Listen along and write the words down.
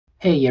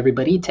Hey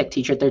everybody, Tech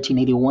Teacher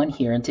 1381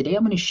 here, and today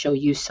I'm going to show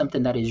you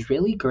something that is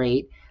really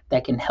great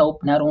that can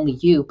help not only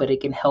you, but it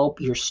can help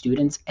your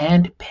students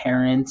and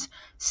parents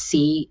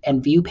see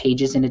and view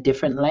pages in a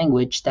different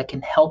language that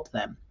can help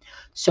them.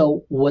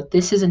 So what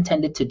this is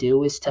intended to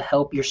do is to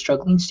help your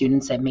struggling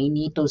students that may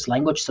need those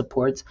language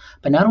supports,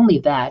 but not only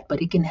that,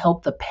 but it can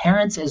help the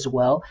parents as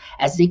well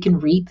as they can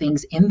read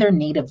things in their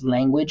native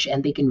language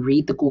and they can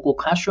read the Google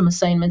Classroom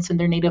assignments in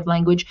their native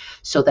language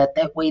so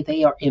that way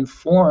they are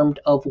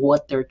informed of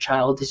what their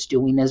child is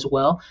doing as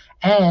well,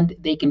 and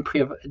they can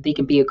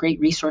be a great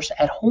resource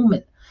at home.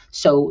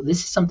 So this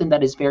is something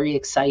that is very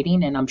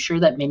exciting, and I'm sure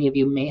that many of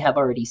you may have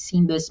already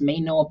seen this, may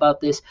know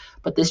about this,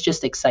 but this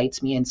just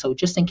excites me. And so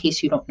just in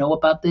case you don't know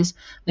about this,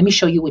 let me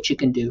show you what you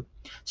can do.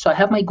 So I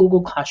have my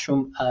Google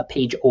Classroom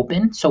page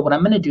open. So what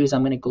I'm going to do is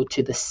I'm going to go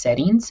to the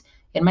settings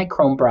in my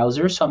Chrome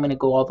browser. So I'm going to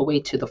go all the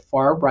way to the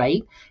far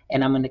right,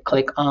 and I'm going to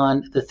click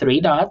on the three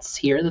dots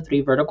here, the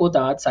three vertical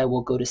dots. I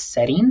will go to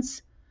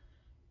settings,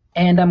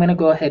 and I'm going to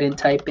go ahead and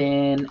type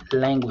in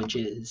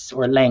languages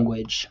or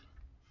language.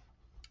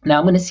 Now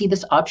I'm going to see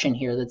this option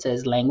here that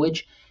says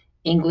language,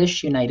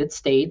 English, United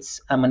States.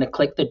 I'm going to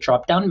click the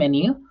drop down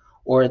menu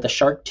or the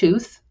shark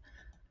tooth.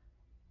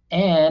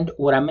 And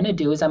what I'm going to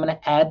do is I'm going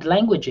to add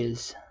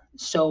languages.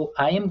 So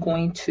I am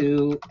going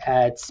to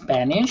add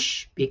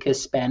Spanish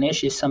because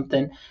Spanish is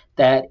something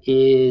that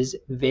is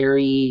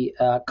very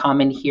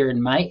common here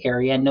in my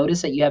area.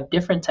 Notice that you have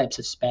different types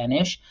of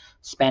Spanish,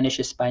 Spanish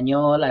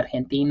Espanol,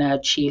 Argentina,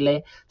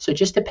 Chile. So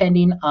just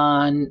depending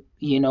on,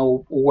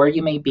 where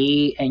you may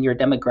be and your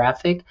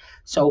demographic.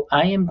 So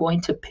I am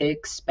going to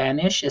pick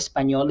Spanish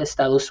Espanol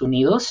Estados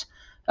Unidos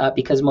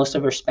because most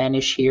of our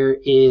Spanish here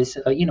is,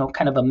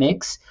 kind of a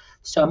mix.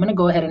 So I'm going to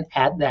go ahead and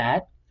add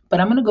that. But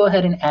I'm going to go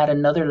ahead and add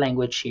another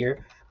language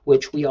here,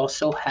 which we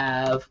also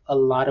have a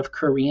lot of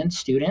Korean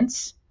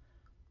students.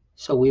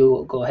 So we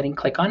will go ahead and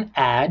click on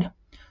add.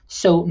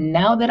 So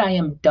now that I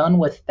am done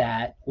with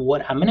that,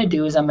 what I'm going to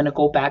do is I'm going to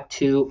go back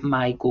to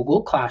my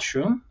Google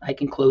Classroom. I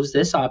can close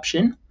this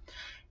option.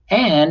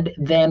 And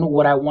then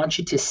what I want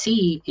you to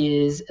see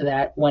is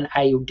that when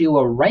I do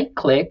a right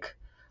click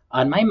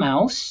on my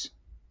mouse,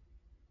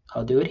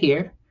 I'll do it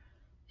here.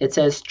 It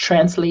says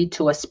translate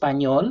to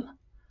Espanol.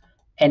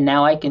 And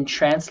now I can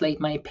translate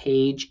my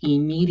page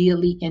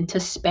immediately into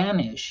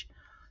Spanish.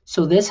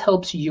 So this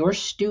helps your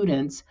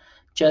students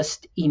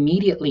just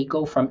immediately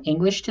go from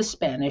English to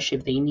Spanish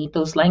if they need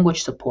those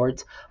language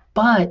supports,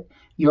 but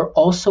you're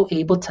also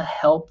able to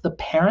help the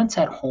parents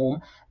at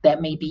home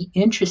that may be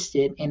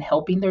interested in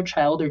helping their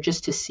child or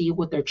just to see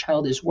what their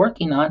child is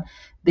working on.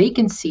 They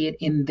can see it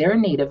in their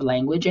native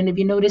language. And if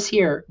you notice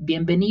here,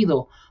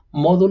 bienvenido,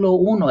 módulo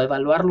 1,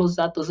 evaluar los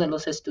datos de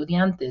los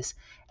estudiantes.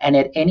 And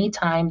at any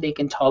time, they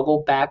can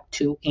toggle back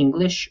to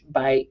English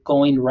by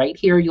going right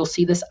here. You'll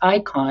see this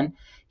icon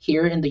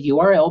here in the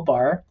URL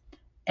bar,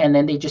 and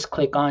then they just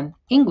click on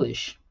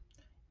English.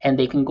 And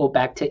they can go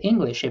back to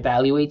English,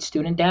 evaluate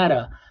student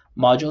data,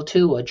 Module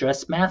 2,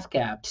 address math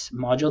gaps,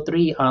 Module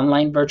 3,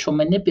 online virtual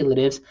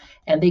manipulatives,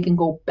 and they can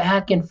go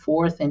back and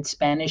forth in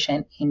Spanish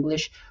and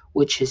English,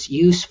 which is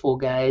useful,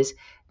 guys.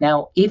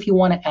 Now, if you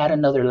want to add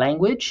another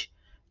language,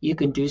 you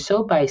can do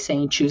so by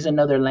saying choose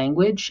another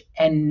language,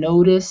 and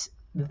notice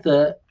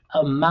the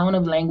amount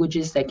of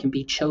languages that can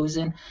be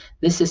chosen.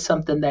 This is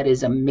something that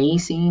is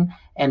amazing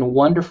and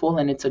wonderful,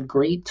 and it's a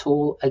great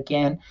tool,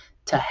 again,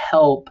 to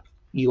help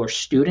your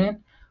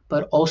student,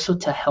 but also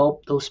to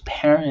help those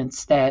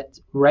parents that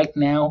right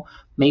now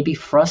may be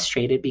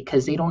frustrated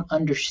because they don't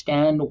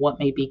understand what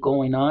may be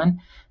going on.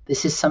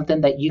 This is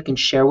something that you can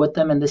share with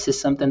them, and this is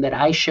something that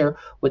I share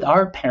with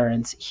our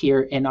parents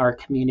here in our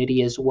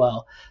community as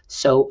well.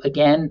 So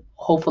again,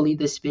 hopefully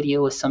this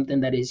video is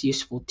something that is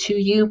useful to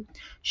you.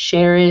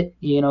 Share it,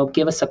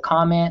 give us a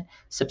comment,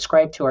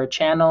 subscribe to our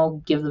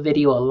channel, give the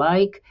video a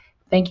like.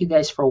 Thank you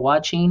guys for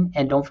watching,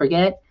 and don't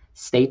forget,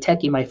 stay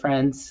techie, my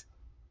friends.